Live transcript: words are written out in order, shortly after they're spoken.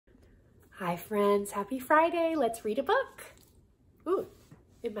Hi friends, happy Friday. Let's read a book. Ooh,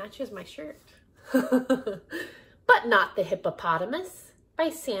 it matches my shirt. But Not the Hippopotamus by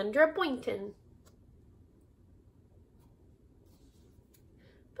Sandra Boynton.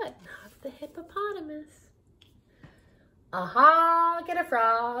 But not the hippopotamus. A hog and a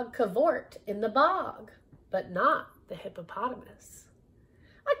frog cavort in the bog, but not the hippopotamus.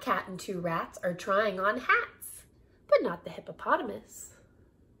 A cat and two rats are trying on hats, but not the hippopotamus.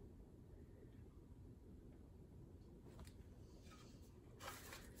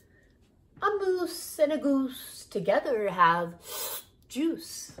 A moose and a goose together have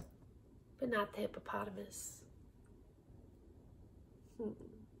juice, but not the hippopotamus.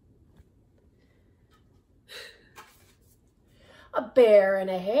 A bear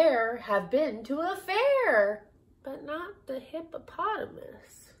and a hare have been to a fair, but not the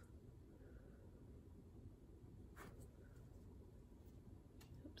hippopotamus.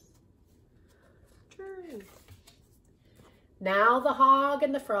 Oops. Turn. Now the hog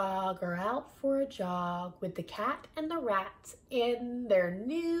and the frog are out for a jog with the cat and the rats in their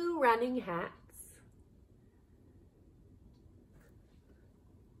new running hats.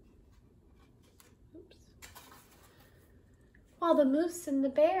 Oops. While the moose and the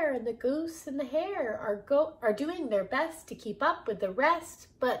bear and the goose and the hare are doing their best to keep up with the rest,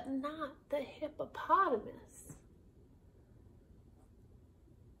 but not the hippopotamus.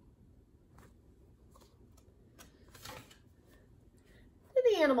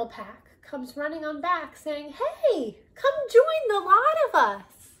 The animal pack comes running on back saying, "Hey, come join the lot of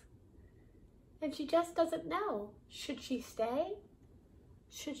us." And she just doesn't know. Should she stay?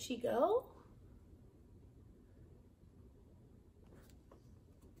 Should she go?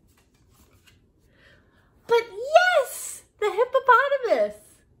 But yes, the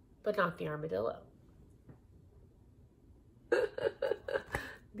hippopotamus, but not the armadillo.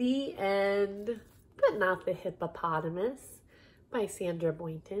 The end. But not the hippopotamus by Sandra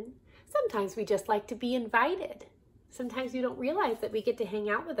Boynton. Sometimes we just like to be invited. Sometimes you don't realize that we get to hang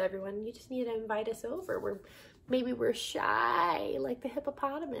out with everyone. You just need to invite us over. Maybe we're shy like the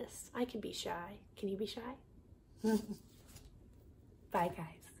hippopotamus. I can be shy. Can you be shy? Bye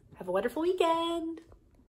guys. Have a wonderful weekend.